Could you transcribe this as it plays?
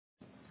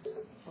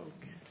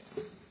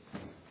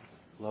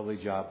lovely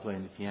job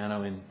playing the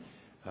piano and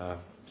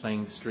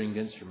playing stringed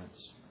instruments.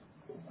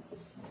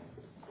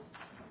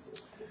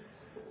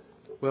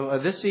 Well,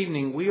 this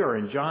evening we are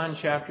in John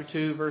chapter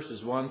 2,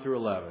 verses 1 through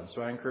 11.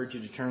 So I encourage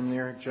you to turn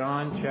there.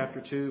 John chapter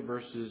 2,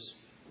 verses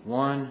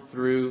 1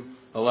 through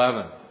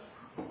 11.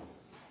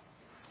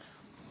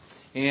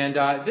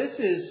 And this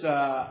is,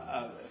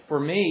 for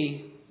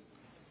me,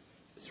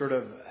 sort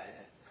of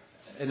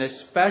an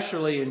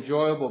especially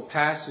enjoyable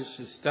passage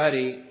to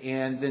study,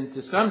 and then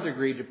to some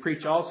degree to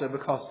preach also,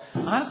 because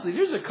honestly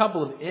there's a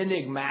couple of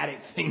enigmatic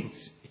things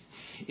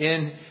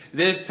in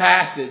this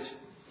passage.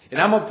 And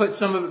I'm going to put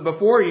some of it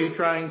before you,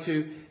 trying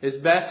to, as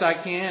best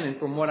I can, and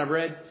from what I've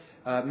read,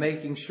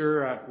 making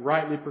sure I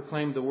rightly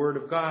proclaim the Word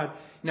of God.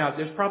 Now,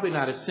 there's probably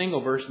not a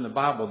single verse in the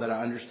Bible that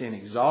I understand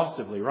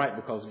exhaustively, right,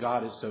 because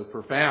God is so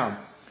profound.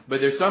 But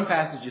there's some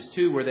passages,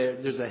 too, where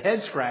there's a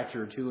head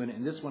scratcher or two in it,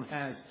 and this one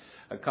has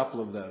a couple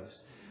of those.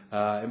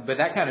 But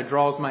that kind of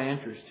draws my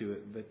interest to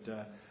it.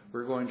 But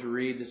we're going to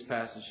read this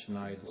passage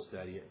tonight and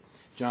study it.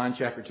 John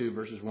chapter 2,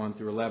 verses 1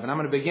 through 11. I'm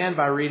going to begin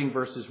by reading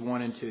verses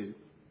 1 and 2.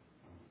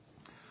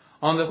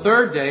 On the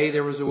third day,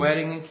 there was a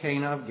wedding in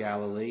Cana of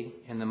Galilee,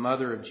 and the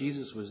mother of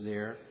Jesus was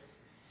there,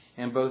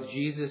 and both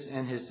Jesus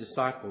and his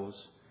disciples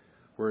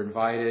were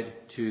invited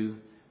to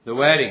the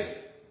wedding.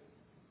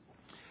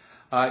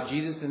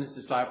 Jesus and his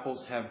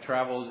disciples have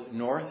traveled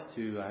north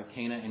to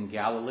Cana in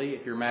Galilee.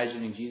 If you're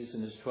imagining Jesus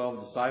and his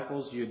 12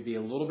 disciples, you'd be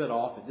a little bit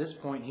off. At this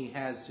point, he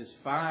has just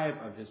 5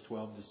 of his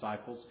 12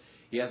 disciples.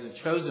 He hasn't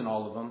chosen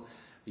all of them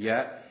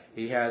yet.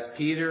 He has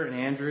Peter and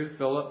Andrew,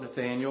 Philip,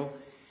 Nathaniel,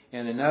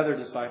 and another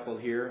disciple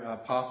here,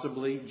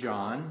 possibly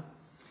John.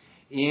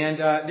 And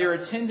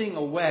they're attending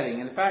a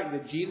wedding. And the fact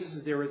that Jesus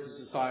is there with his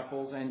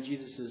disciples and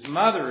Jesus'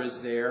 mother is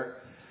there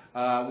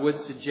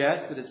would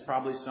suggest that it's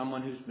probably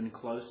someone who's been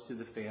close to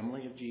the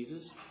family of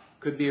Jesus.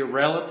 Could be a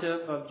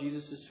relative of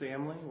Jesus'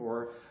 family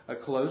or a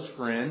close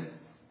friend.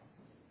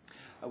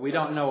 We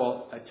don't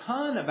know a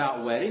ton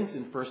about weddings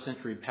in first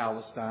century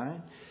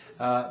Palestine.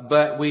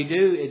 But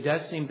it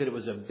does seem that it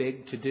was a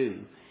big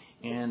to-do.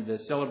 And the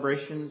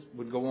celebrations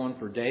would go on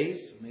for days,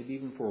 maybe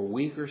even for a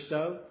week or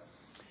so.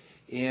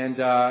 And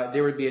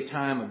there would be a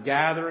time of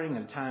gathering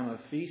and a time of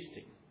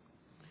feasting.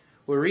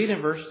 We read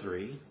in verse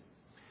 3,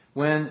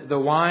 when the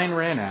wine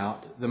ran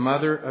out, the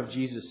mother of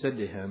Jesus said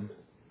to him,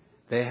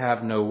 "They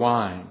have no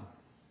wine."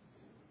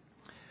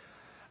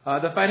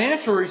 The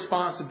financial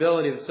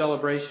responsibility of the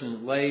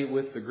celebration lay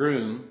with the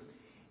groom.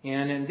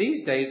 And in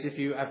these days,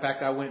 in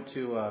fact, I went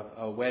to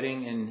a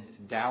wedding in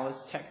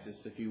Dallas,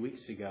 Texas a few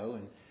weeks ago.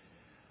 And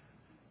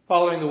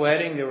following the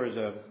wedding, there was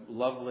a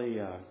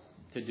lovely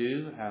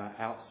to-do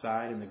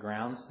outside in the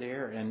grounds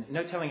there. And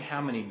no telling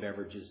how many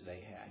beverages they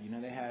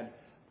had. They had,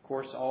 of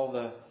course, all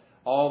the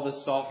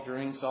soft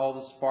drinks, all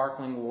the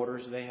sparkling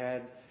waters. They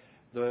had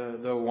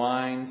the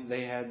wines.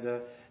 They had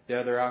the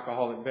other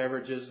alcoholic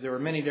beverages. There were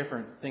many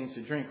different things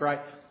to drink, right?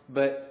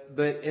 But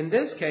in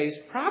this case,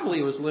 probably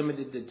it was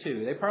limited to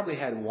 2. They probably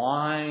had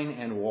wine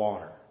and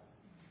water.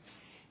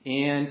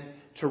 And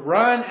to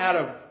run out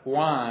of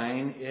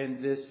wine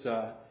in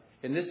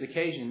this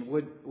occasion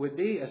would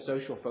be a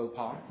social faux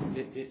pas.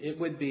 It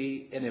would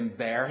be an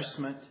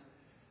embarrassment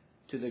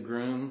to the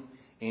groom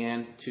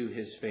and to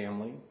his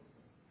family.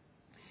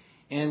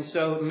 And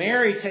so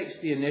Mary takes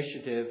the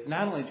initiative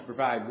not only to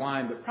provide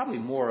wine, but probably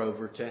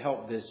moreover to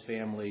help this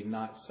family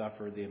not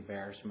suffer the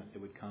embarrassment that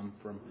would come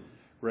from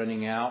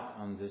running out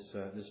on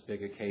this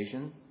big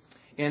occasion.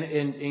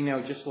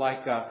 And just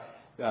like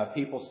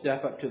people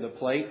step up to the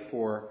plate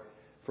for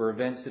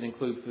events that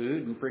include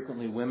food, and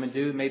frequently women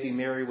do, maybe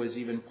Mary was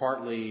even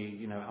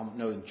partly, I don't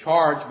know, in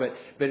charge, but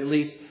at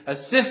least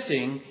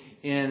assisting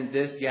in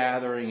this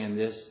gathering and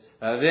this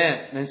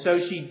event. And so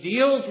she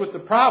deals with the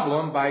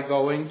problem by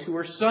going to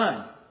her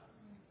son.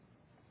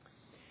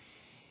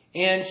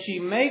 And she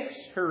makes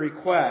her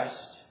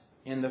request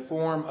in the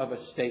form of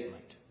a statement.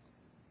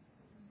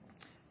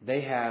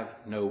 They have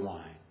no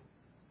wine.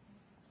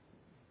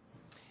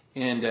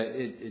 And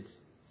it's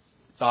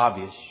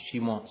obvious she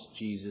wants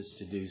Jesus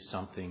to do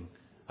something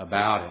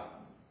about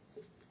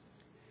it.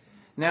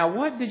 Now,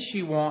 what did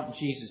she want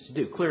Jesus to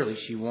do? Clearly,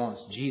 she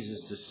wants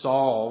Jesus to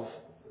solve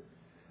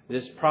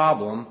this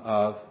problem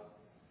of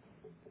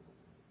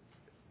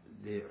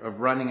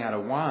running out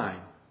of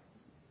wine.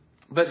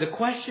 But the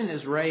question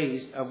is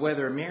raised of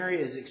whether Mary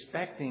is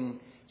expecting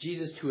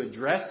Jesus to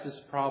address this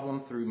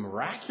problem through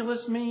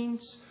miraculous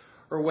means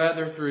or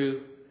whether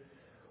through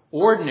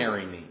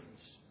ordinary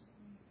means.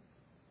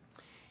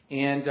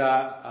 And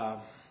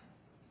I'll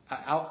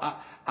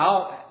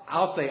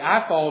say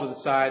I fall to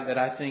the side that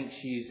I think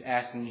she's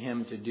asking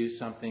him to do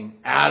something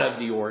out of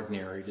the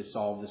ordinary to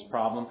solve this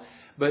problem.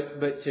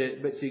 But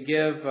to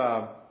give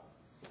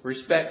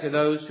respect to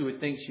those who would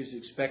think she was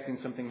expecting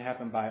something to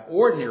happen by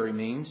ordinary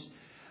means,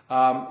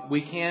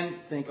 we can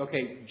think,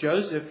 okay,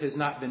 Joseph has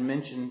not been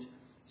mentioned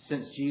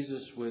since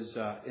Jesus was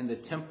in the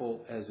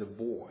temple as a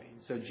boy.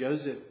 So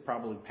Joseph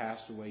probably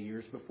passed away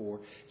years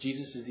before.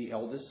 Jesus is the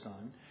eldest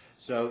son.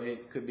 So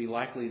it could be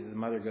likely that the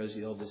mother goes to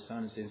the eldest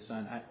son and says,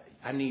 "Son,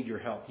 I need your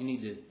help. You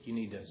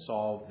need to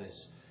solve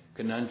this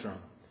conundrum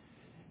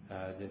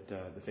that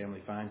the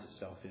family finds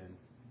itself in."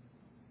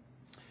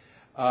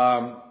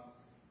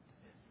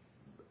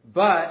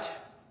 But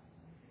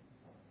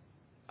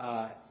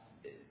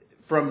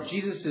from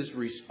Jesus'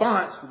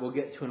 response, that we'll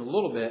get to in a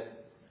little bit,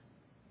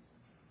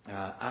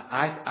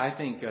 I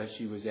think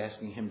she was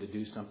asking him to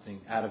do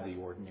something out of the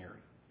ordinary,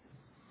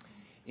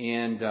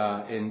 and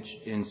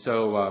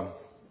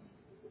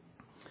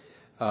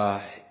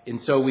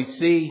so we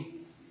see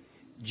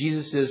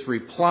Jesus'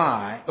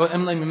 reply. Oh,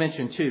 and let me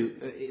mention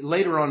too,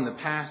 later on in the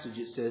passage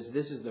it says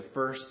this is the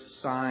first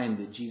sign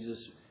that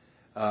Jesus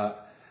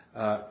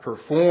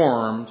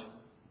performed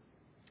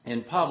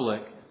in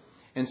public.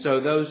 And so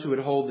those who would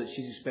hold that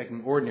she's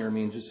expecting ordinary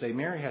means would say,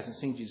 Mary hasn't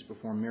seen Jesus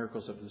perform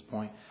miracles up to this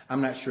point.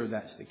 I'm not sure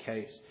that's the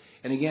case.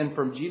 And again,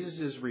 from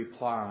Jesus'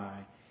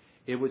 reply,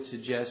 it would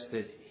suggest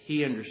that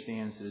he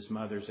understands that his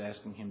mother's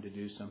asking him to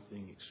do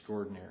something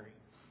extraordinary.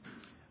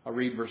 I'll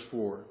read verse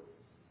 4.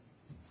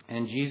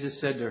 And Jesus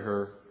said to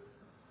her,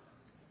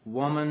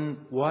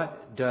 "Woman,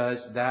 what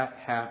does that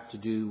have to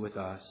do with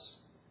us?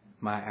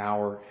 My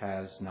hour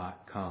has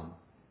not come."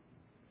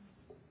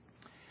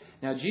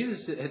 Now,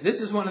 Jesus, this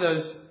is one of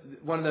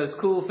those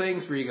cool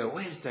things where you go,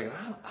 wait a second,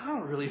 I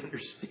don't really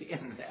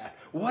understand that.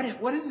 What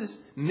does this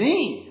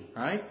mean,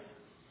 right?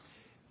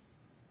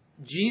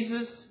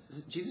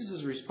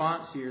 Jesus'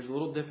 response here is a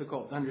little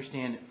difficult to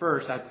understand at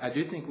first. I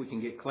do think we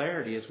can get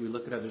clarity as we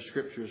look at other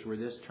scriptures where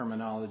this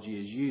terminology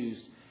is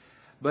used.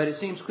 But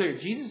it seems clear.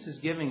 Jesus is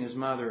giving his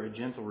mother a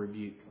gentle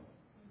rebuke.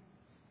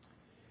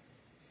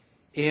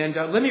 And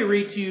let me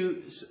read to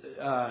you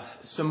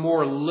some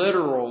more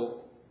literal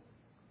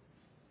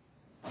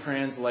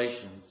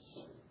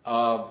translations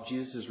of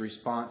Jesus'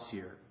 response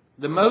here.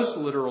 The most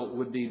literal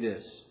would be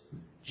this.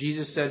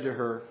 Jesus said to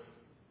her,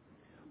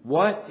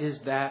 "What is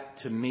that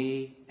to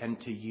me and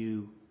to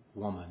you,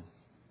 woman?"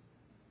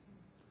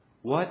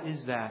 What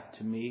is that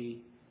to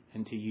me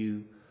and to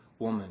you,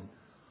 woman?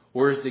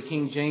 Or as the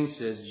King James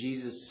says,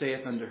 Jesus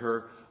saith unto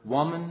her,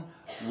 "Woman,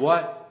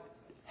 what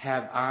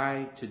have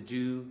I to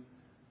do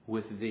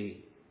with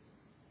thee?"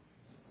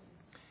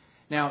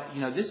 Now,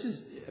 this is,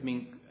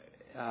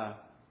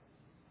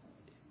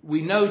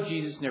 we know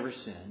Jesus never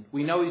sinned.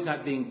 We know he's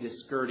not being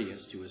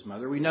discourteous to his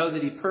mother. We know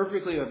that he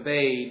perfectly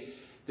obeyed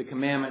the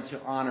commandment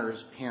to honor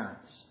his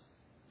parents.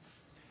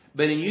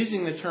 But in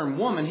using the term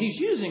woman, he's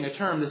using a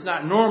term that's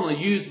not normally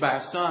used by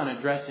a son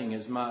addressing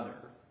his mother.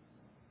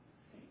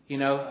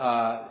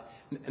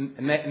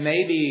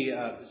 Maybe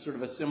sort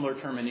of a similar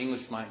term in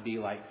English might be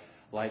like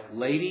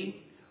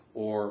lady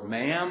or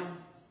ma'am.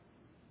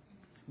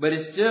 But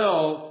it's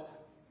still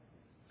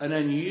an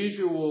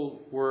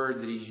unusual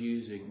word that he's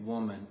using,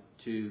 woman,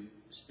 to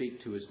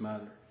speak to his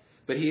mother.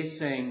 But he is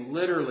saying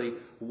literally,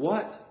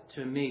 what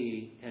to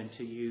me and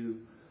to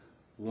you,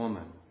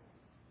 woman?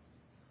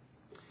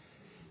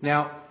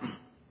 Now,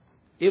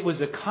 it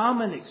was a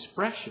common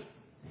expression.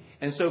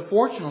 And so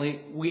fortunately,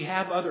 we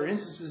have other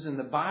instances in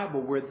the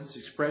Bible where this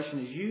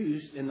expression is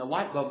used and the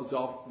light bulb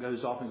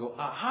goes off and go,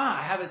 aha,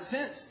 I have a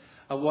sense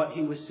of what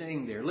he was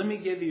saying there. Let me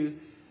give you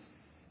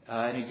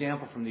an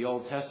example from the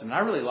Old Testament. I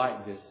really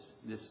like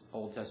this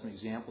Old Testament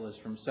example. It's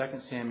from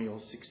 2 Samuel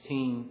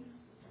 16,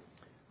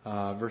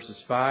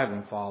 verses 5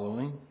 and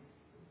following.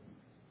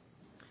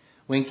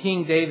 When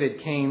King David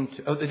came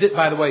to...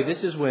 by the way,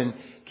 this is when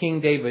King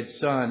David's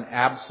son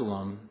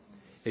Absalom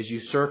is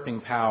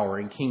usurping power,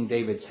 and King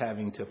David's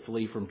having to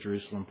flee from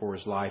Jerusalem for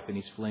his life, and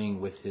he's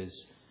fleeing with his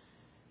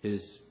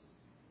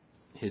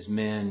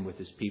men, with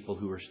his people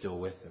who are still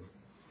with him.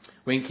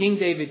 When King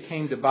David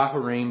came to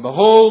Bahurim,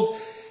 behold,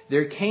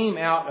 there came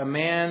out a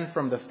man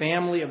from the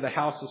family of the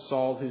house of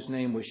Saul, whose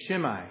name was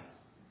Shimei,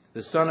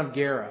 the son of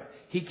Gera.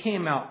 He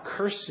came out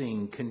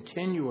cursing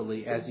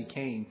continually as he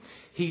came.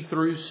 He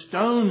threw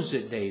stones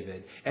at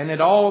David and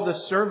at all the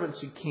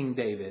servants of King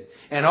David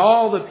and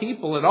all the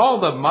people and all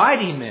the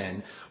mighty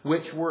men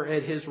which were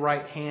at his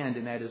right hand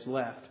and at his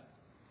left.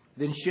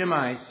 Then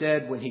Shimei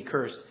said when he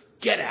cursed,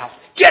 get out,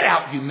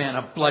 you man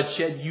of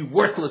bloodshed, you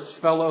worthless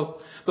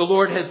fellow. The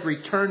Lord has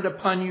returned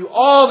upon you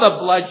all the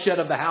bloodshed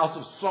of the house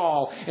of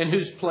Saul, in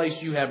whose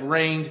place you have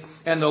reigned,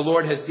 and the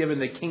Lord has given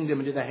the kingdom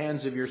into the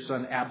hands of your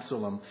son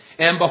Absalom.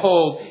 And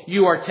behold,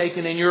 you are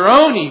taken in your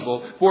own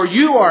evil, for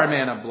you are a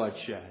man of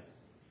bloodshed.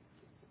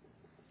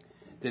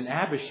 Then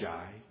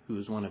Abishai, who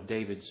was one of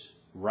David's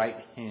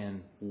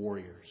right-hand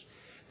warriors,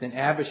 then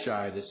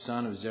Abishai, the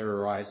son of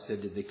Zeruiah,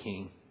 said to the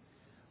king,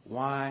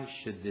 why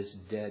should this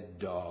dead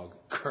dog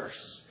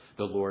curse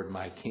the Lord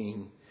my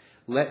king?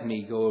 Let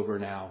me go over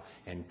now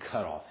and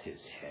cut off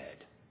his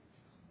head.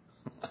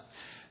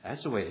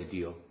 That's the way to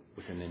deal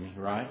with an enemy,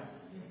 right?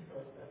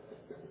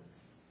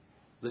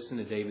 Listen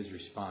to David's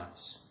response.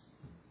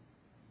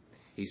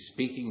 He's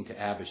speaking to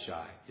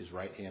Abishai, his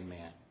right-hand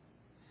man.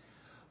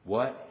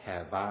 What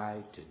have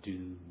I to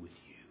do with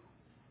you?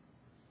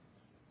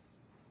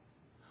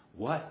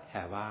 What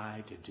have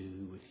I to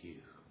do with you?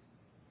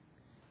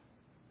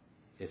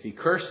 If he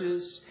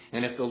curses,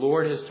 and if the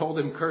Lord has told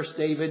him, curse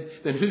David,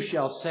 then who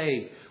shall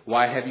say,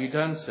 why have you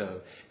done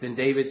so? Then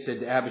David said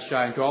to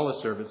Abishai and to all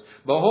his servants,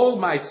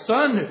 behold, my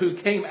son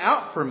who came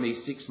out from me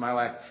seeks my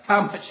life.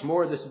 How much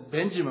more this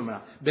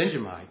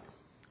Benjamite?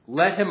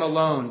 Let him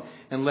alone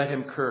and let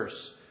him curse,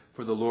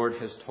 for the Lord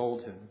has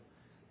told him.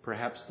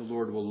 Perhaps the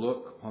Lord will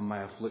look on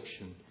my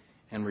affliction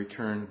and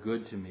return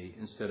good to me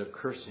instead of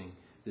cursing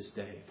this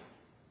day.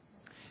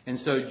 And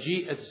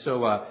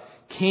so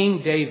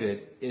King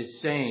David is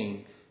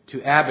saying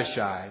to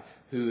Abishai,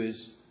 who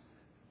is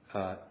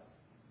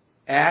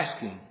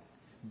asking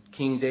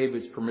King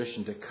David's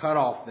permission to cut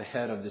off the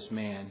head of this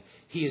man,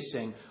 he is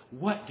saying,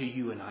 what do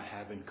you and I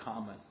have in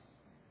common?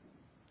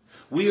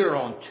 We are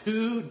on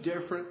two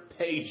different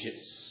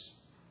pages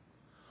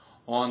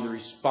on the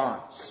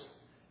response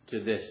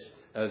to this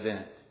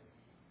event.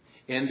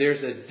 And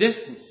there's a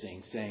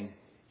distancing saying,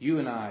 you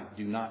and I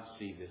do not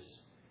see this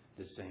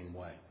the same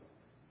way.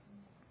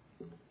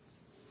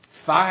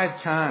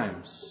 5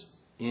 times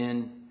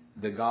in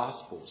the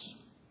Gospels,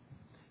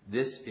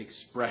 this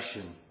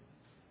expression,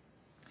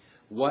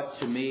 what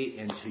to me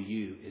and to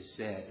you, is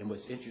said. And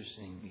what's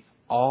interesting,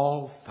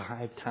 all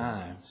 5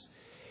 times,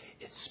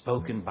 it's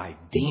spoken by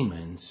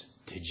demons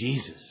to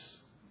Jesus.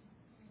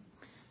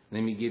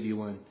 Let me give you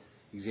one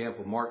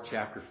example. Mark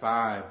chapter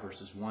 5,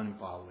 verses 1 and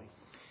following.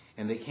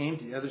 And they came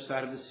to the other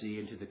side of the sea,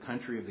 into the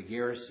country of the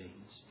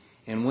Gerasenes.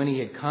 And when he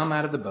had come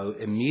out of the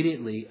boat,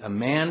 immediately a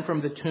man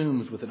from the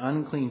tombs with an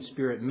unclean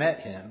spirit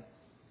met him.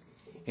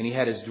 And he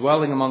had his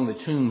dwelling among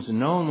the tombs, and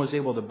no one was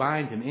able to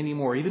bind him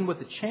anymore, even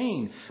with a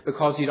chain,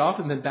 because he'd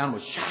often been bound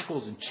with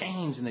shackles and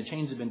chains, and the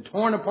chains had been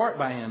torn apart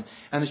by him,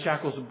 and the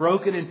shackles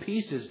broken in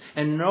pieces,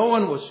 and no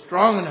one was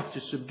strong enough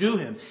to subdue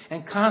him.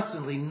 And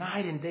constantly,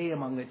 night and day,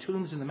 among the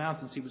tombs and the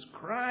mountains, he was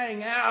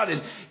crying out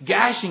and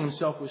gashing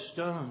himself with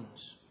stones.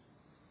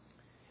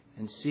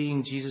 And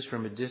seeing Jesus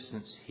from a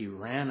distance, he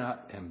ran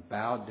up and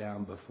bowed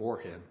down before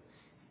him,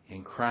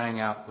 and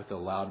crying out with a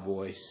loud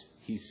voice,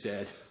 he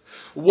said,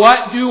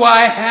 what do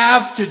I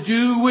have to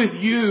do with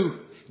you,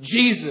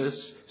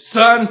 Jesus,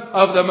 Son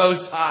of the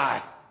Most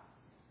High?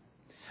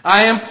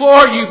 I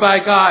implore you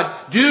by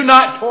God, do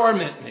not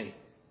torment me.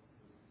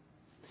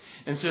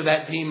 And so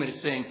that demon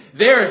is saying,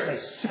 there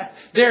is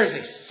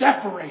a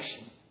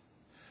separation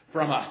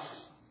from us.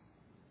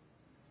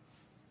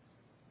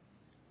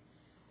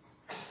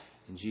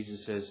 And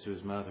Jesus says to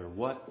his mother,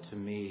 what to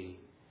me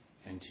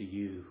and to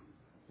you,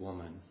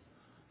 woman,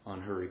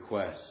 on her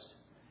request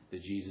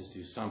that Jesus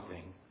do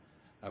something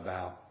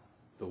about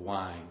the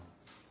wine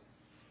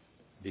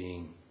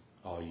being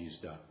all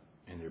used up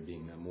and there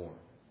being no more.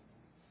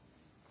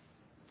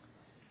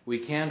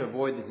 We can't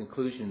avoid the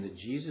conclusion that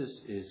Jesus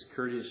is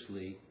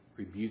courteously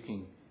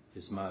rebuking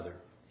his mother.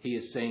 He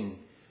is saying,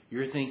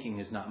 your thinking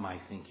is not my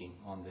thinking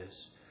on this.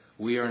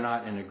 We are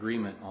not in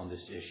agreement on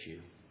this issue.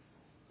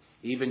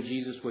 Even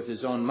Jesus with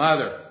his own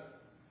mother,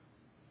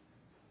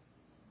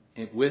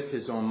 and with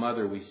his own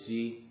mother, we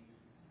see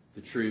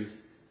the truth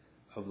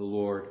of the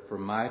Lord. For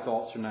my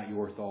thoughts are not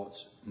your thoughts,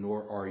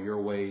 nor are your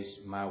ways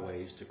my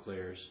ways,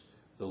 declares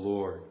the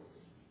Lord.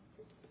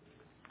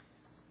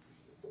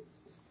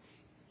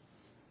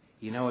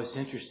 You know, it's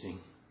interesting.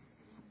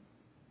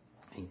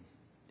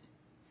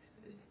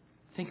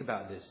 Think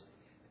about this.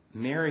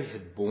 Mary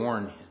had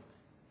borne him.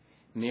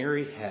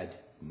 Mary had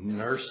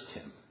nursed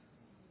him.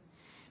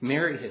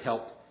 Mary had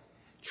helped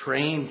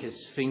train his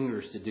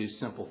fingers to do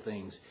simple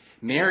things.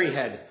 Mary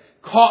had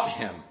caught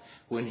him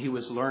when he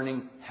was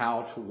learning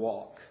how to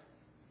walk.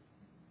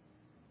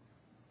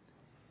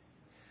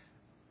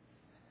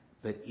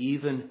 But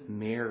even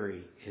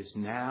Mary is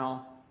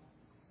now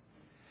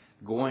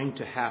going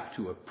to have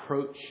to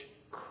approach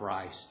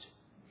Christ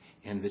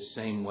in the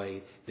same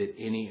way that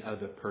any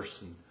other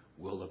person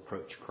will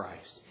approach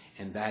Christ.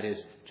 And that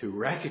is to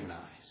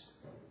recognize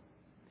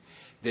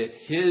that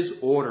his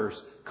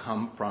orders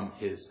come from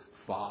his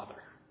Father.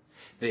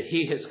 That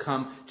he has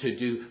come to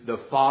do the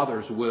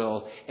Father's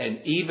will, and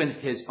even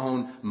his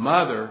own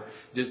mother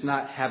does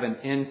not have an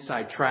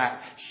inside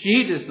track.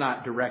 She does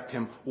not direct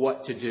him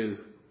what to do.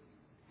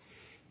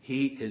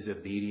 He is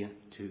obedient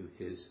to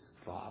his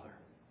Father.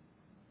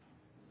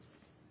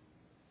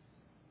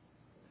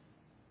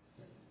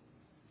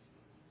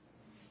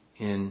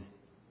 In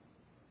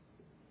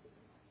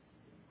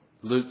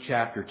Luke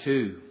chapter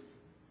 2,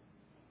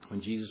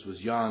 when Jesus was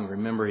young,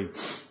 remember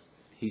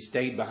he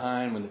stayed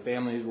behind when the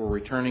families were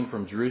returning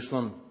from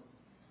Jerusalem.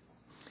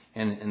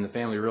 And the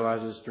family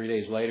realizes 3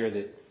 days later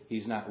that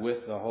he's not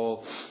with the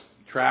whole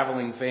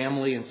traveling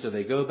family. And so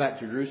they go back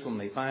to Jerusalem.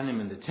 They find him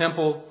in the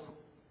temple.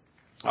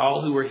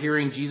 All who were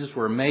hearing Jesus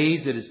were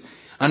amazed at his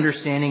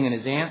understanding and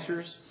his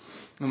answers.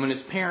 And when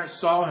his parents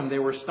saw him, they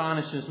were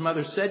astonished. And his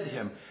mother said to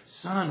him,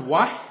 Son,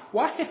 why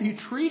have you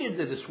treated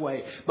it this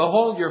way?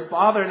 Behold, your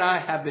father and I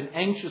have been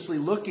anxiously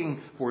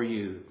looking for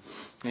you.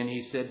 And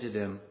he said to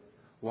them,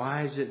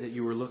 Why is it that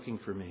you were looking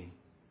for me?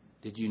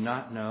 Did you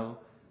not know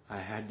I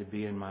had to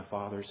be in my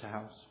Father's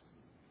house?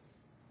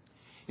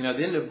 You know, at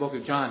the end of the book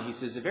of John, he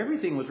says, if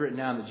everything was written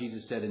down that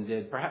Jesus said and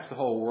did, perhaps the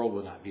whole world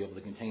would not be able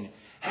to contain it.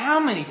 How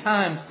many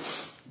times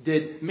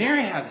did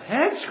Mary have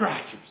head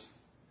scratchers?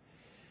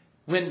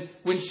 When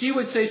she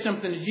would say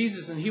something to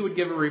Jesus and he would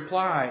give a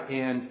reply,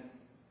 and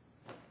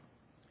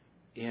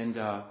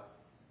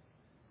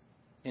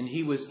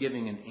he was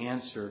giving an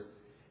answer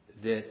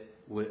that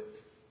was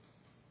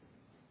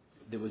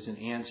an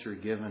answer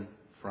given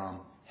from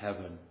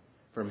heaven,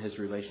 from his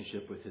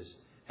relationship with his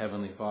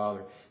Heavenly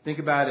Father. Think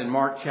about it in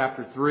Mark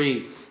chapter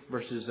 3,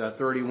 verses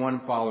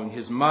 31 following.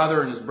 His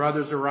mother and his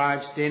brothers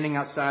arrived. Standing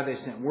outside, they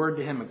sent word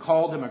to him and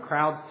called him. A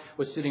crowd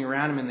was sitting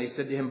around him, and they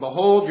said to him,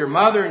 "Behold, your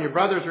mother and your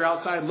brothers are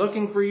outside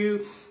looking for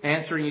you."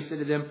 Answering, he said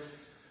to them,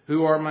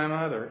 "Who are my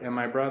mother and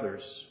my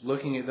brothers?"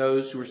 Looking at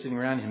those who were sitting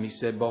around him, he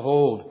said,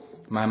 "Behold,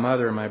 my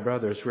mother and my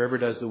brothers. Whoever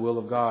does the will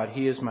of God,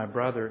 he is my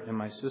brother and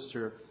my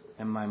sister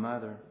and my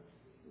mother."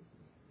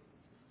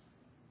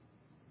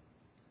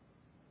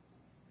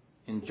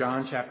 In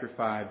John chapter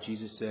 5,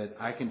 Jesus said,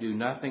 "I can do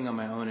nothing on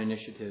my own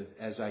initiative.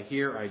 As I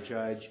hear, I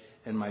judge,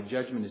 and my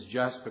judgment is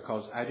just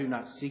because I do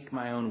not seek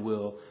my own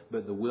will,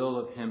 but the will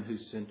of him who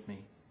sent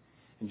me."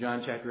 In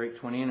John chapter 8,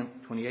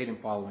 28 and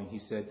following, he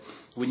said,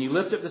 "When you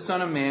lift up the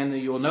Son of Man, then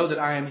you will know that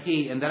I am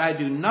he, and that I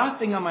do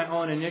nothing on my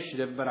own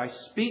initiative, but I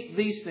speak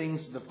these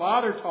things the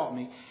Father taught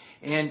me,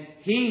 and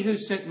he who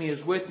sent me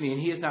is with me,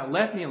 and he has not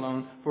left me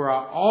alone, for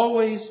I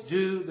always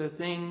do the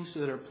things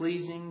that are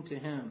pleasing to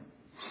him."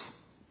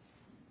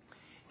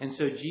 And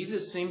so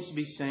Jesus seems to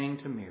be saying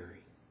to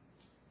Mary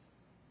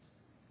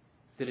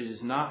that it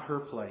is not her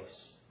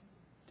place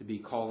to be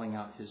calling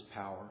out his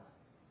power.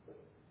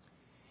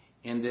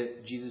 And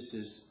that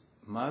Jesus'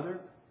 mother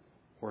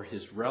or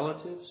his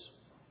relatives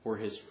or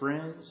his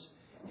friends,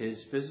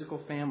 his physical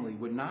family,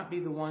 would not be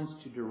the ones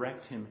to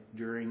direct him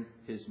during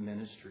his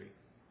ministry.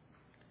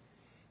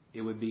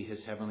 It would be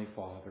his Heavenly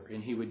Father,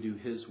 and he would do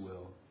his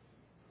will.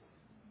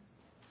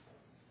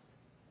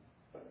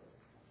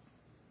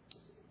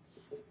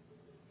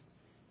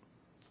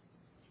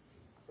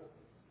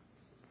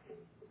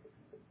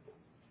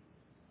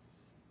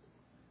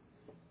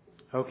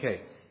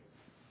 Okay.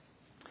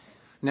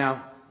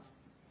 Now,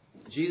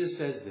 Jesus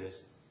says this,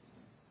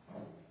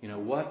 you know,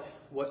 what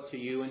to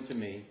you and to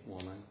me,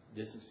 woman,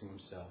 distancing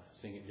himself,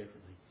 saying it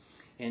differently.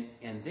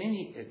 And then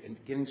he,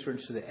 getting sort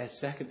of to the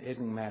second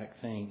enigmatic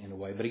thing in a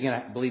way. But again,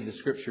 I believe the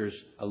Scriptures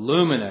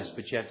illumine us,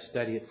 but you have to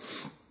study it.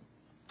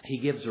 He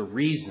gives a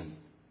reason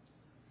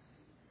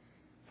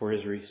for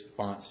his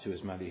response to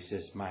his mother. He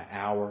says, "My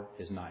hour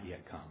has not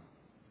yet come."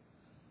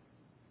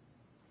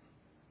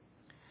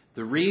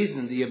 The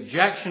reason, the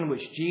objection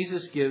which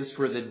Jesus gives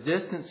for the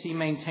distance he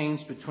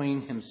maintains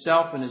between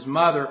himself and his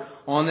mother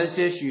on this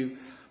issue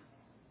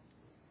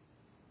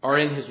are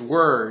in his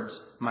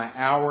words, "My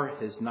hour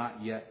has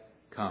not yet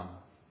come."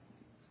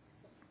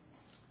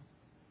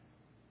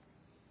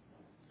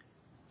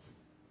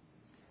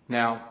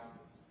 Now,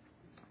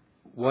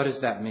 what does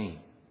that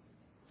mean?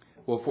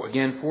 Well,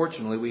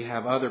 fortunately, we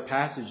have other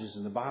passages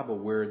in the Bible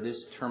where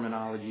this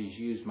terminology is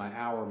used, my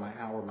hour, my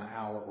hour, my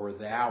hour, or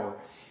the hour.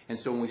 And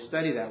so when we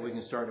study that, we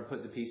can start to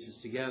put the pieces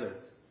together.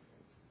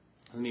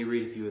 Let me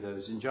read a few of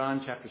those. In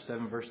John chapter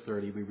 7, verse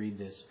 30, we read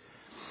this.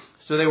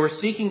 "So they were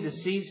seeking to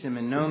seize him,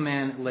 and no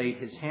man laid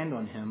his hand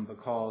on him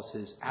because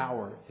his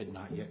hour had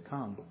not yet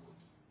come."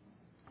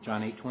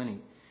 John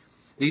 8:20.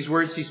 "These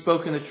words he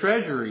spoke in the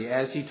treasury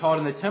as he taught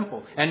in the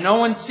temple, and no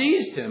one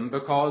seized him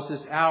because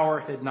his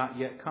hour had not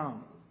yet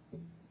come."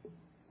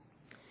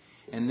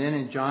 And then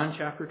in John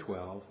chapter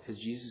 12, as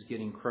Jesus is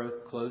getting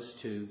close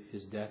to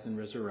his death and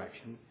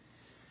resurrection,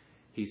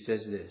 he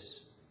says this,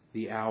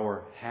 "The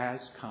hour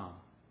has come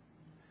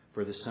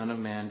for the Son of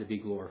Man to be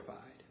glorified.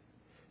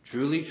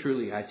 Truly,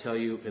 truly, I tell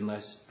you,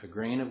 unless a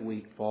grain of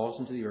wheat falls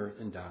into the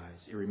earth and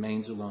dies, it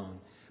remains alone.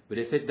 But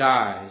if it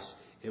dies,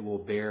 it will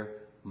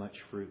bear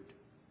much fruit."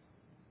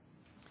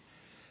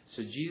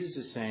 So Jesus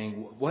is saying,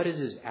 what is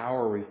his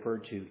hour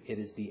referred to? It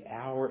is the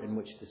hour in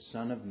which the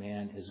Son of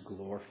Man is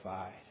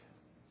glorified.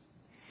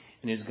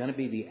 And it is going to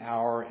be the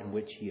hour in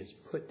which he is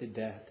put to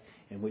death,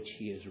 in which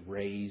he is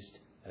raised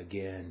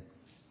again.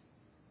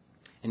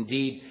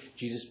 Indeed,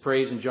 Jesus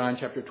prays in John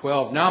chapter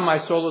 12, "Now my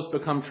soul has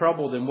become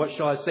troubled, and what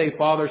shall I say?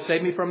 Father,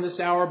 save me from this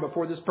hour, but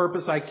for this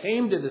purpose I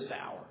came to this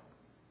hour."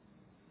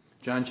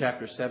 John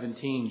chapter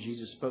 17,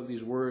 Jesus spoke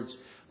these words,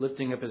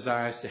 lifting up his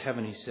eyes to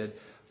heaven. He said,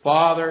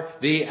 "Father,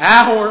 the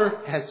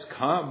hour has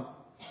come.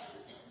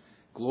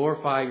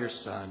 Glorify your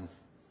Son,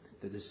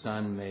 that the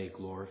Son may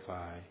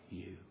glorify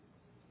you."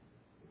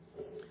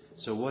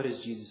 So what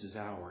is Jesus'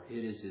 hour?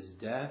 It is his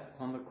death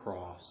on the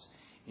cross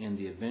and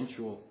the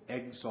eventual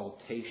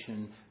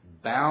exaltation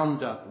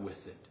bound up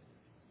with it.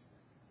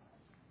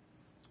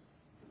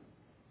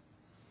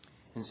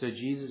 And so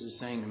Jesus is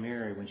saying to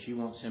Mary, when she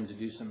wants him to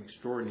do something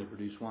extraordinary,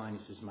 produce wine,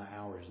 he says, "My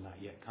hour has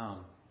not yet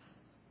come."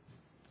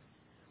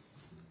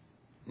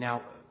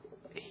 Now,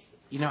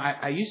 you know,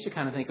 I used to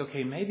kind of think,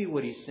 okay, maybe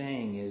what he's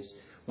saying is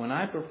when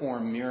I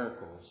perform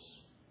miracles,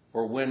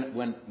 or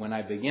when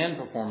I begin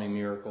performing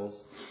miracles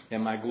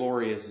and my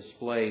glory is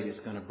displayed, it's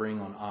going to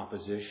bring on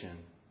opposition.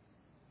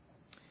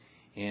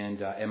 and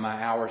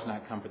my hour's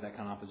not come for that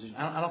kind of opposition.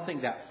 I don't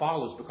think that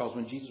follows, because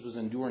when Jesus was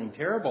enduring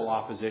terrible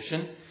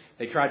opposition,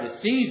 they tried to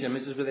seize him.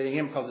 This is what they did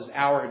him because his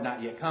hour had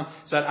not yet come.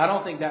 So I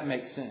don't think that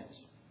makes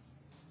sense.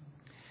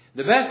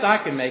 The best I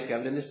can make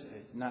of it, and this,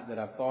 not that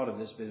I've thought of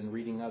this, but in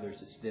reading others,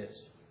 it's this.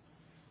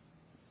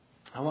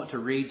 I want to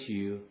read to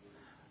you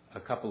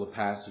a couple of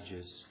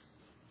passages.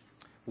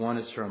 One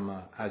is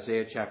from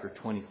Isaiah chapter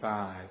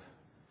 25,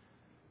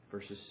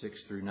 verses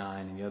 6 through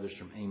 9, and the other is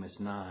from Amos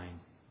 9.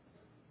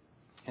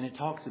 And it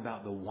talks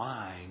about the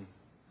wine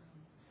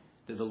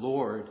that the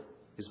Lord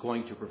is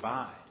going to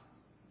provide.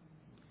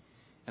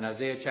 In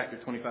Isaiah chapter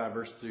 25,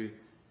 verse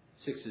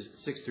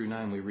 6 through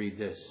 9, we read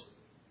this.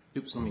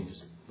 Oops, let me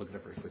just look it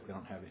up very quickly. I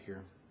don't have it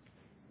here.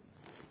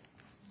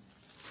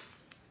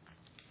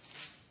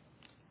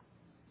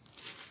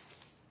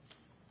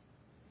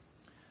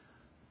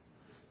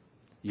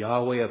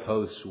 Yahweh of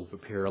hosts will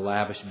prepare a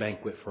lavish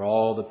banquet for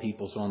all the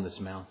peoples on this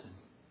mountain.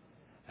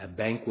 A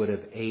banquet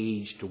of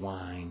aged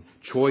wine,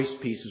 choice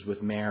pieces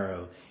with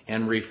marrow,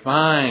 and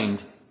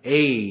refined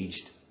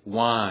aged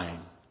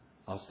wine.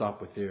 I'll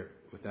stop with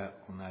that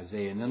on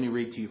Isaiah. And let me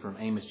read to you from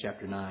Amos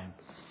chapter 9.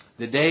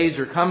 The days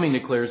are coming,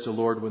 declares the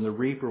Lord, when the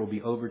reaper will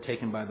be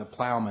overtaken by the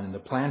plowman and the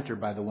planter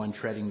by the one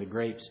treading the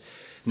grapes.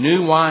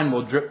 New wine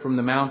will drip from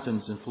the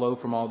mountains and flow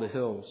from all the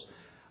hills.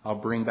 I'll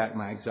bring back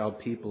my exiled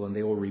people, and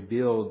they will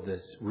rebuild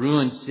the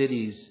ruined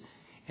cities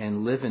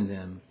and live in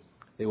them.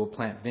 They will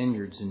plant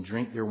vineyards and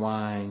drink their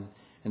wine,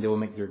 and they will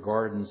make their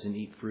gardens and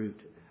eat fruit.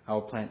 I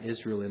will plant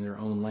Israel in their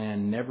own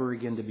land, never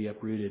again to be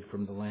uprooted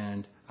from the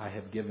land I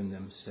have given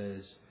them,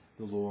 says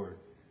the Lord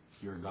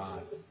your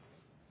God.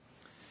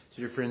 So,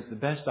 dear friends, the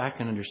best I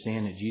can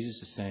understand it,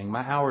 Jesus is saying,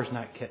 my hour has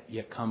not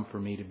yet come for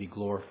me to be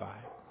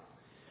glorified.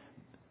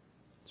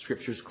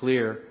 Scripture is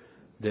clear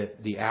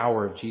that the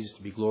hour of Jesus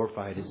to be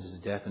glorified is His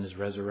death and His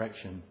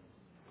resurrection.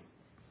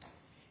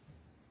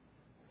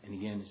 And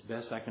again, as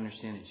best I can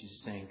understand it, Jesus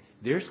is saying,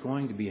 there's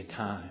going to be a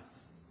time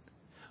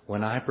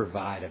when I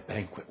provide a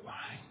banquet wine.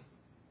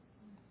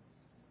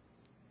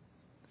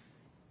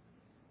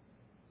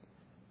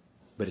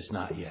 But it's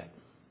not yet.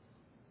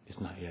 It's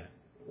not yet.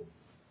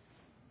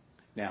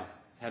 Now,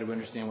 how do we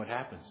understand what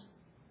happens?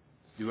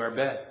 Let's do our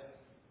best.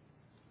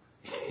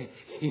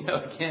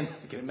 Again,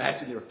 I can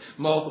imagine there were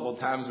multiple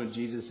times when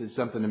Jesus said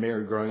something to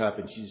Mary growing up,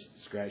 and she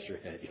scratched her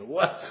head.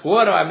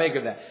 What do I make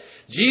of that?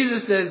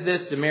 Jesus says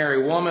this to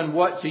Mary, woman,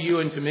 what to you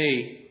and to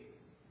me?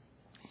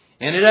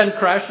 And it doesn't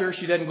crush her.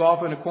 She doesn't go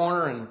off in a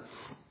corner and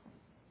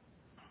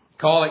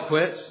call it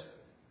quits.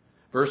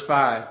 Verse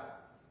 5.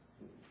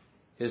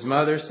 His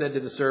mother said to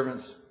the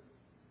servants,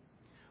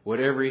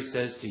 whatever he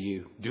says to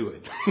you, do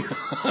it.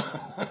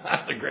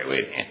 That's a great way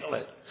to handle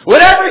it.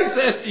 Whatever he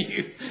says to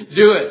you,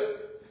 do it.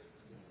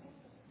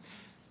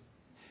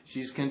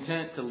 She's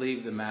content to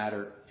leave the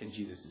matter in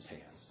Jesus'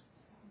 hands.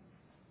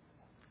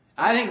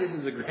 I think this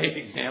is a great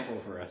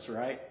example for us,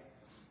 right?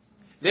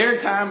 There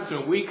are times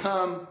when we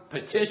come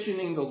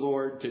petitioning the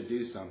Lord to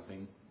do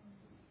something,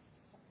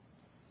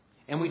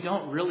 and we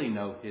don't really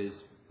know His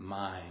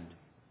mind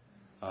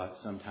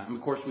sometimes.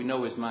 Of course, we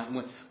know His mind.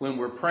 When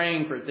we're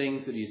praying for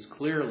things that He's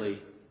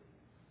clearly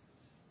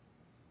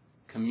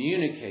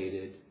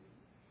communicated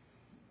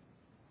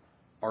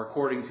or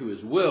according to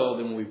His will,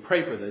 then when we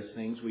pray for those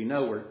things, we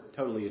know we're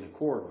totally in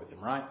accord with Him,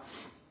 right?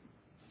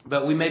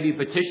 But we may be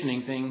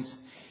petitioning things,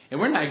 and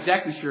we're not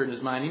exactly sure in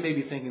His mind. He may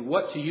be thinking,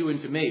 what to you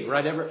and to me,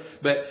 right?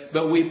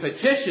 But we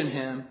petition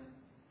Him,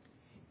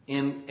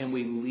 and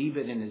we leave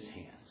it in His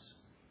hands.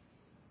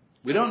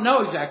 We don't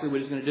know exactly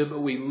what He's going to do,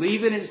 but we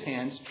leave it in His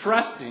hands,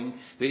 trusting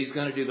that He's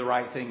going to do the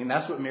right thing. And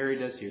that's what Mary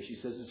does here. She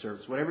says to the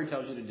servants, whatever He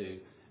tells you to do,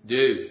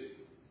 do.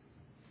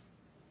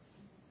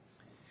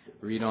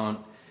 Read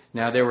on.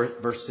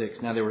 Verse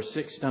 6. Now there were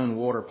 6 stone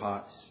water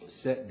pots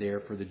set there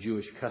for the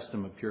Jewish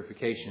custom of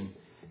purification,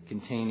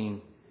 containing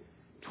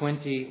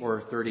 20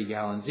 or 30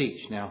 gallons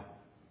each. Now,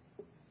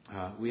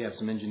 we have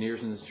some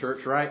engineers in this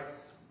church, right?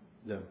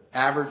 The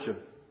average of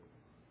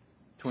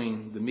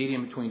the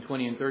medium between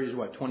 20 and 30 is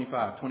what?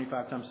 25.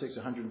 25 times 6,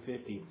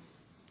 150.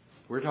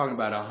 We're talking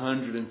about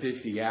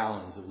 150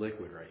 gallons of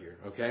liquid right here,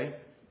 okay?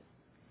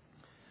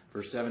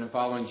 Verse 7 and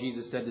following,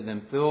 Jesus said to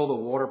them, fill the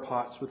water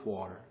pots with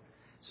water.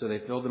 So they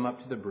filled them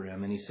up to the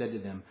brim, and He said to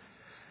them,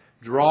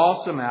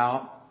 draw some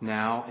out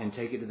now and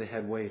take it to the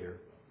head waiter.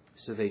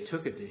 So they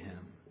took it to Him.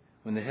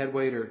 When the head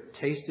waiter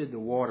tasted the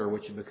water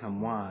which had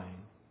become wine,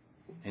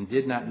 and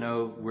did not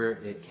know where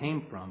it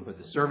came from, but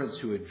the servants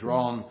who had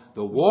drawn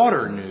the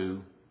water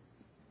knew,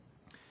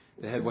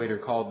 the head waiter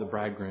called the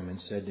bridegroom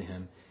and said to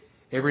him,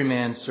 every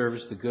man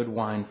serves the good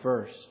wine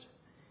first,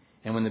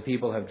 and when the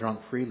people have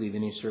drunk freely,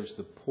 then he serves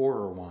the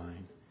poorer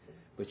wine.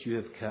 But you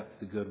have kept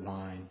the good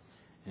wine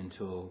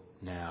until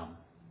now.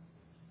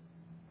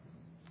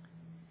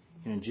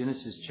 In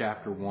Genesis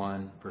chapter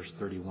 1, verse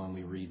 31,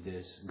 we read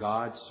this.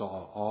 God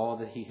saw all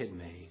that He had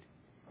made,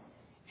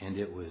 and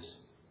it was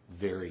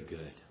very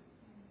good.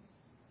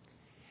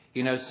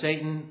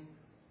 Satan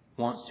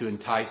wants to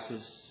entice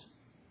us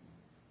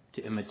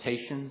to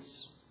imitations,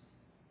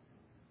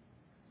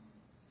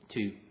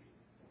 to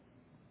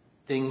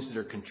things that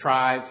are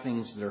contrived,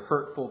 things that are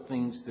hurtful,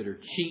 things that are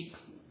cheap.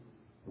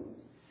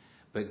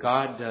 But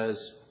God does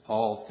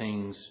all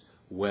things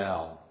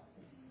well.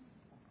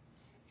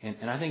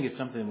 And I think it's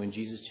something when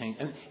Jesus changed.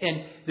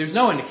 And there's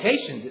no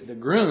indication that the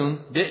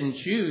groom didn't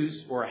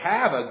choose or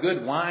have a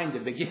good wine to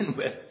begin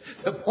with.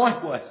 The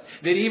point was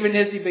that even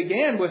as he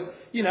began with,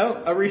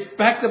 a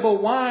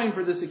respectable wine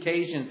for this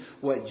occasion,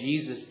 what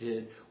Jesus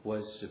did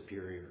was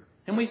superior.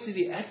 And we see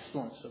the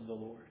excellence of the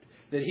Lord,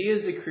 that He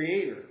is the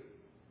Creator.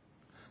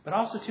 But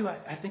also, too,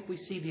 I think we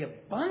see the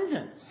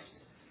abundance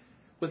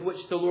with which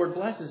the Lord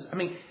blesses.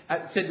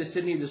 I said to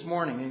Sydney this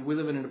morning, and we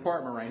live in an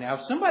apartment right now.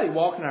 If somebody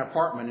walked in our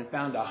apartment and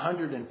found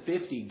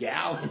 150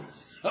 gallons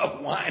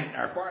of wine in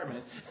our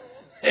apartment,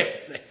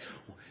 they'd say,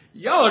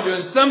 y'all are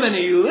doing something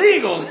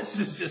illegal.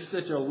 This is just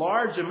such a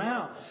large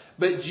amount.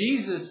 But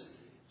Jesus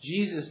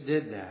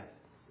did that.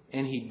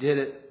 And He did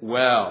it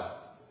well.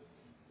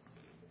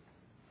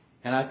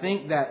 And I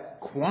think that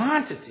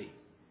quantity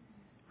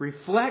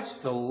reflects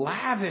the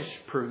lavish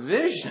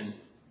provision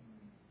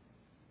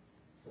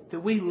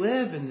that we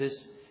live in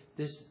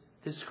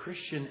this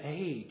Christian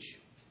age.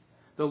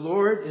 The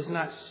Lord is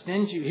not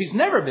stingy. He's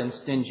never been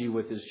stingy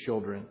with His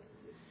children.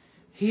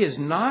 He is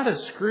not a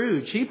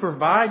Scrooge. He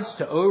provides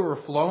to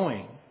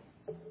overflowing.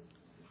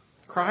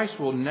 Christ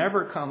will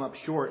never come up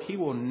short. He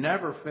will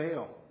never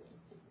fail.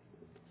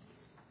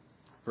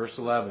 Verse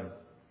 11.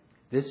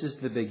 This is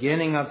the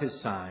beginning of His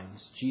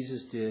signs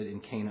Jesus did in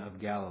Cana of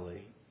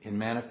Galilee and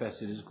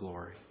manifested His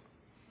glory.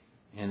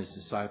 And His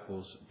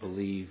disciples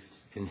believed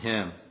in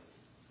Him.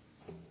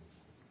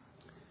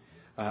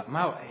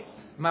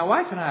 My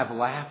wife and I have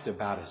laughed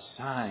about a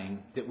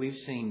sign that we've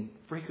seen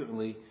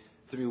frequently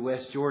through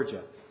West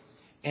Georgia.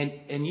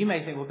 And you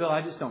may think, well, Bill,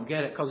 I just don't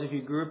get it. Because if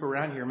you grew up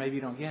around here, maybe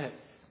you don't get it.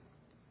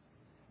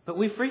 But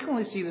we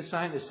frequently see the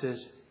sign that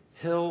says,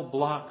 Hill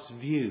blocks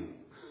view.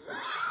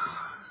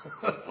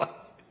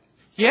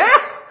 Yeah?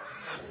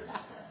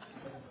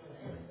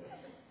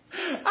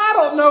 I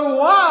don't know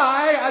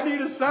why I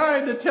need a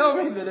sign to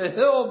tell me that a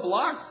hill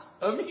blocks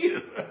a view.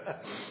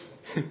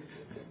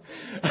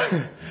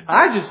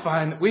 I just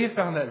find that we have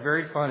found that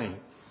very funny.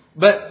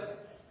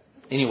 But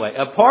anyway,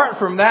 apart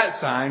from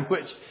that sign,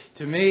 which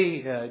to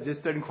me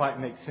just doesn't quite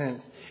make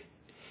sense,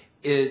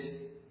 is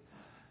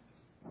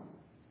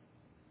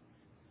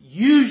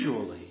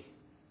usually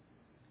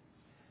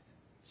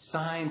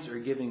signs are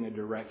giving a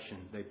direction.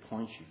 They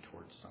point you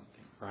towards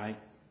something, right?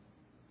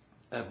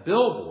 A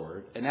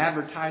billboard, an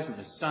advertisement,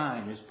 a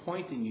sign is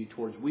pointing you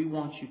towards, we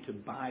want you to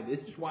buy this.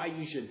 This is why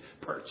you should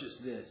purchase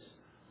this.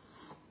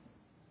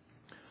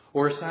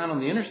 Or a sign on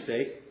the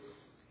interstate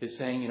is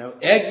saying,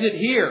 exit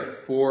here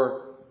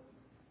for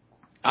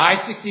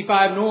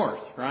I-65 North,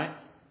 right?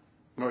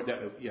 Or,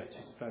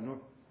 65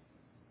 North.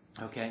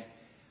 Okay.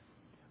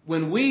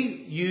 When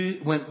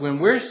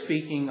we're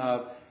speaking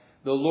of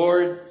the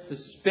Lord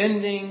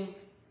suspending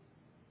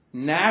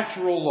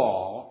natural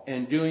law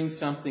and doing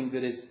something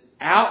that is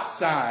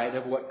outside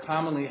of what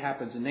commonly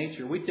happens in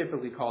nature, we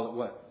typically call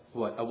it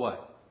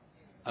what?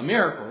 A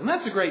miracle. And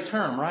that's a great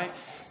term, right?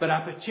 But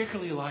I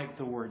particularly like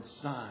the word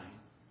sign.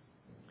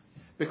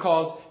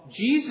 Because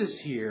Jesus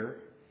here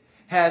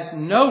has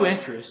no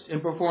interest in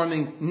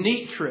performing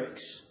neat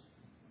tricks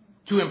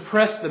to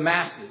impress the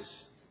masses.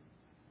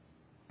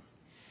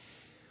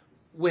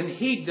 When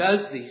He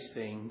does these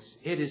things,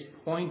 it is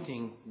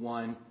pointing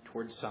one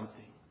towards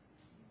something.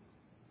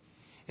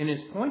 And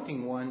is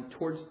pointing one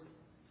towards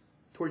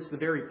the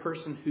very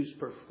person who's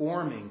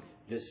performing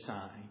this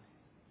sign.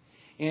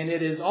 And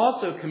it is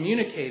also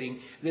communicating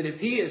that if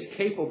He is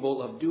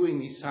capable of doing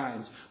these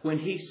signs, when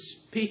He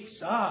speaks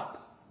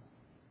up,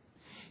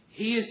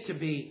 He is to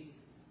be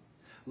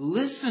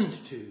listened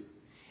to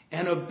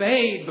and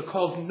obeyed,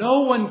 because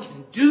no one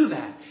can do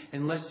that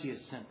unless He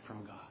is sent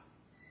from God.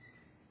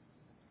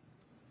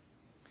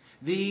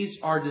 These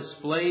are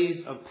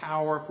displays of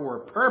power for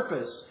a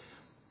purpose.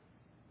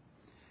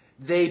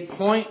 They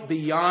point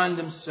beyond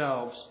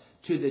themselves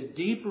to the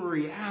deeper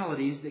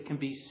realities that can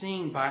be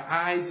seen by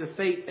eyes of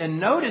faith. And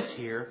notice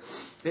here,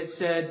 it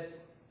said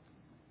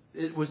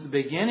it was the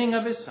beginning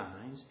of His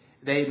signs.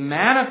 They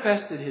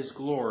manifested His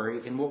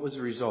glory. And what was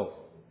the result?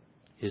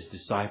 His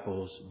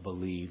disciples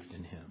believed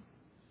in Him.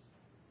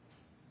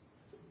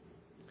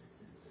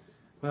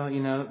 Well,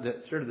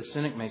 the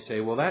cynic may say,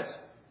 well,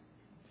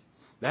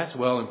 that's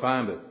well and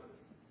fine, but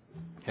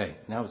hey,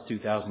 that was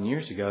 2,000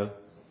 years ago.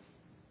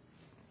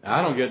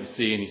 I don't get to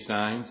see any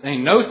signs.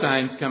 Ain't no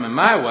signs coming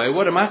my way.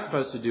 What am I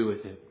supposed to do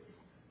with it?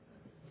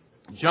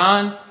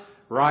 John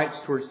writes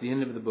towards the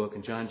end of the book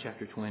in John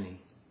chapter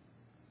 20.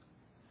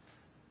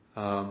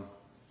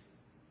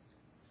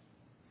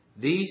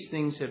 These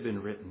things have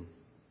been written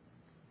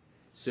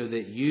so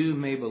that you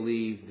may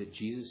believe that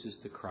Jesus is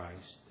the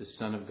Christ, the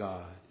Son of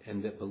God,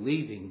 and that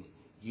believing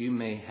you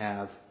may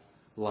have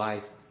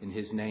life in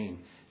His name.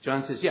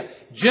 John says,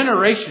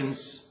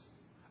 generations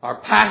are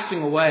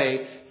passing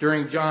away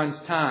during John's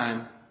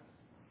time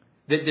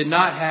that did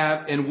not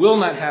have and will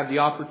not have the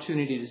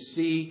opportunity to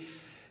see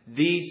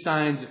these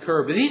signs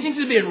occur. But these things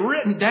have been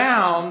written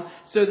down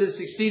so that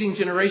succeeding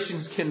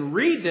generations can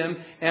read them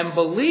and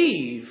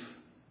believe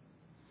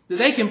that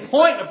they can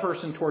point a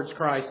person towards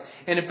Christ.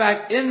 And in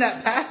fact, in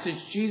that passage,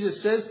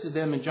 Jesus says to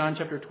them in John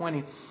chapter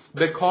 20,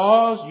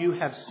 because you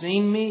have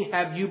seen me,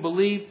 have you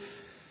believed?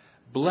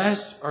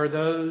 Blessed are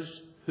those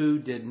who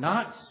did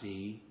not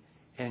see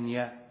and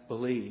yet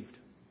believed.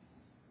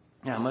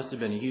 Now, it must have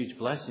been a huge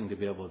blessing to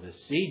be able to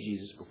see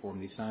Jesus perform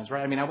these signs,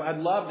 right? I mean, I'd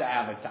love to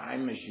have a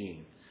time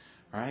machine,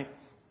 right?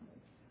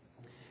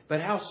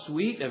 But how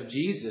sweet of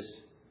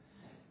Jesus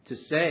to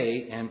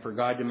say, and for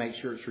God to make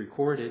sure it's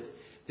recorded,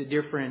 that,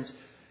 dear friends,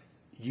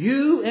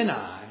 you and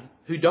I,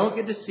 who don't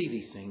get to see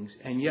these things,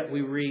 and yet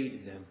we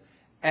read them,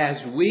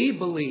 as we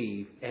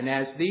believe and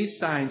as these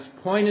signs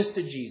point us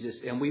to Jesus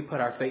and we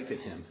put our faith in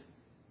Him,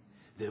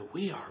 that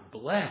we are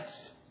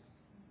blessed.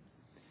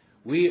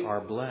 We are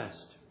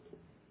blessed.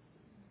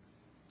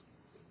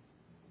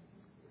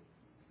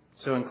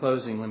 So in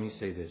closing, let me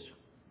say this.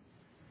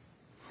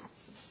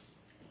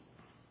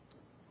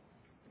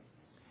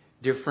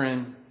 Dear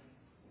friend,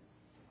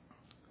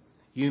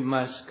 you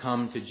must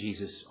come to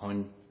Jesus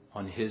on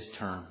His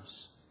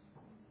terms.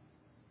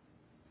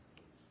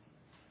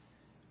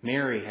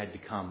 Mary had to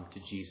come to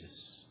Jesus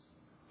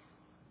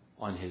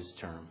on His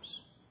terms.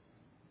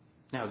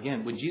 Now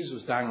again, when Jesus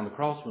was dying on the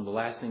cross, one of the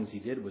last things He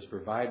did was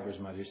provide for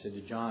His mother. He said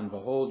to John,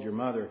 behold your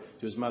mother.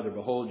 To his mother,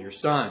 behold your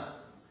son.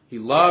 He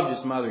loved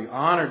His mother. He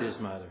honored His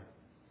mother.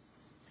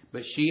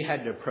 But she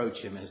had to approach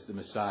Him as the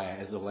Messiah,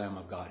 as the Lamb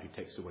of God who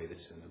takes away the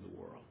sin of the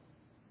world.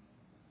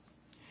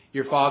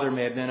 Your father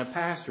may have been a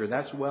pastor.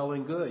 That's well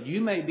and good. You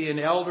may be an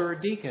elder or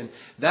deacon.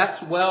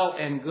 That's well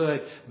and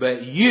good.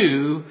 But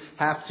you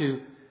have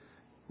to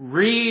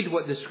read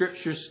what the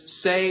Scriptures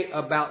say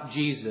about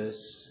Jesus.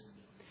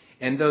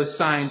 And those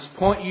signs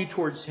point you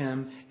towards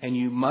Him. And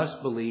you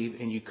must believe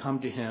and you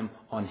come to Him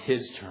on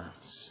His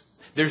terms.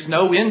 There's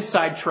no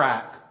inside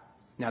track.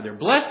 Now, there are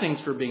blessings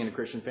for being in a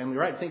Christian family,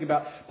 right? Think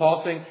about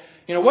Paul saying,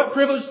 what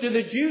privilege do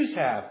the Jews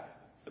have?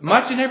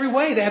 Much in every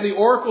way. They have the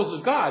oracles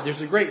of God.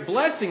 There's a great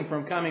blessing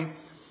from coming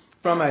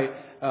from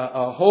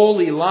a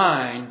holy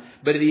line.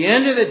 But at the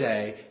end of the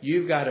day,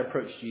 you've got to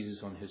approach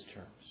Jesus on His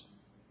terms.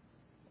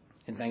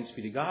 And thanks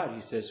be to God,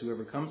 He says,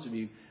 whoever comes to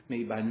me,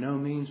 by no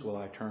means will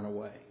I turn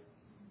away.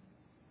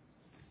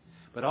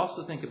 But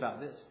also think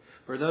about this.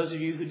 For those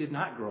of you who did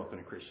not grow up in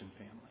a Christian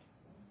family,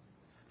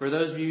 for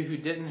those of you who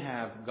didn't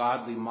have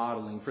godly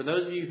modeling, for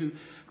those of you who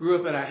grew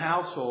up in a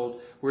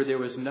household where there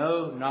was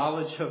no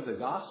knowledge of the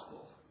gospel,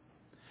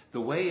 the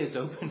way is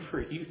open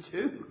for you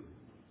too.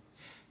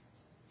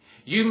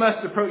 You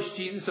must approach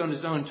Jesus on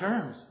His own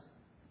terms,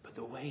 but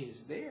the way is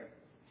there.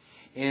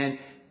 And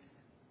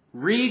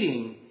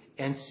reading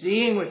and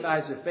seeing with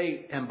eyes of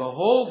faith and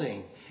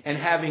beholding and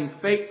having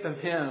faith of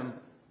Him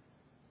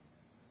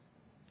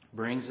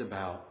brings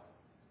about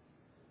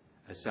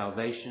a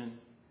salvation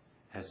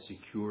as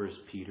secure as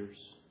Peter's,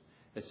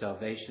 a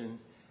salvation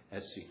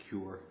as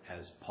secure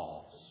as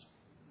Paul's.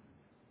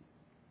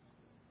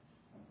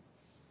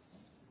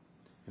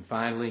 And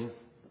finally,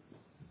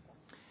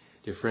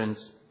 dear friends,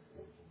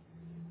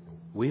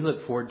 we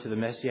look forward to the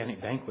Messianic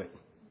banquet.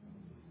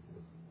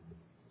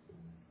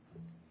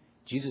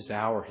 Jesus'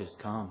 hour has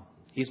come.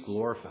 He's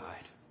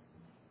glorified.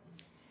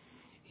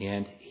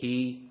 And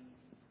He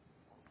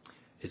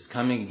is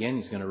coming again.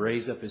 He's going to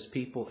raise up His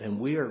people, and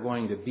we are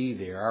going to be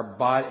there.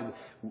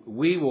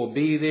 We will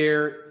be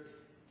there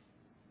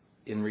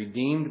in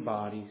redeemed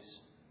bodies.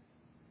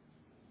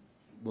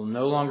 We'll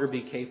no longer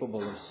be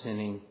capable of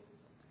sinning.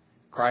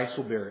 Christ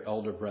will be our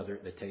elder brother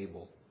at the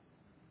table.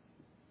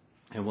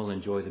 And we'll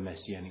enjoy the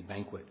Messianic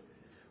banquet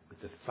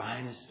with the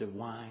finest of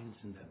wines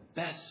and the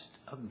best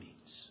of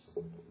meats.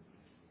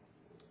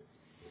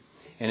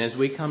 And as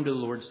we come to the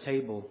Lord's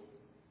table,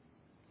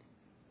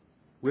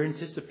 we're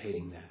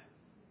anticipating that.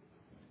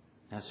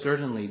 Now,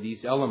 certainly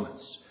these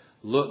elements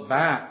look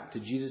back to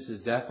Jesus'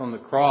 death on the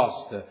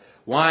cross. The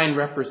wine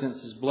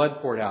represents His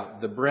blood poured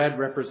out. The bread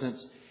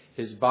represents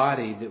His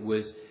body that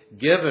was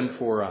given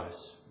for us.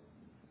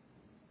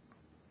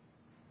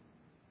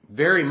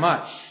 Very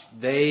much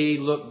they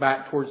look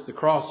back towards the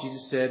cross.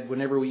 Jesus said,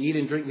 whenever we eat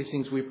and drink these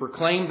things, we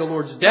proclaim the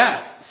Lord's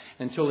death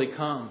until He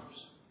comes.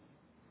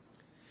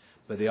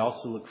 But they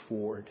also look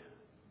forward.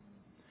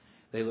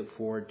 They look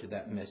forward to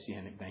that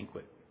Messianic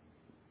banquet.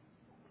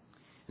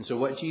 And so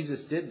what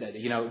Jesus did that,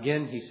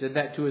 again, He said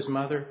that to His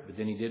mother, but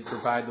then He did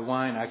provide the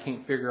wine. I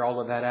can't figure all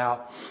of that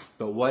out.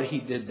 But what He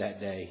did that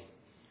day,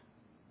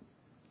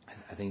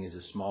 I think, is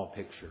a small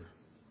picture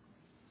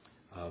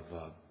of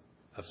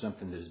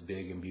something that is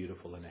big and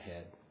beautiful and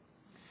ahead.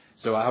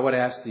 So I would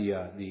ask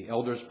the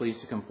elders, please,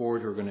 to come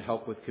forward who are going to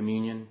help with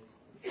communion,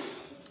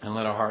 and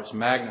let our hearts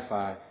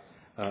magnify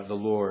the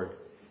Lord,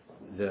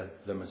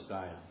 the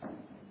Messiah.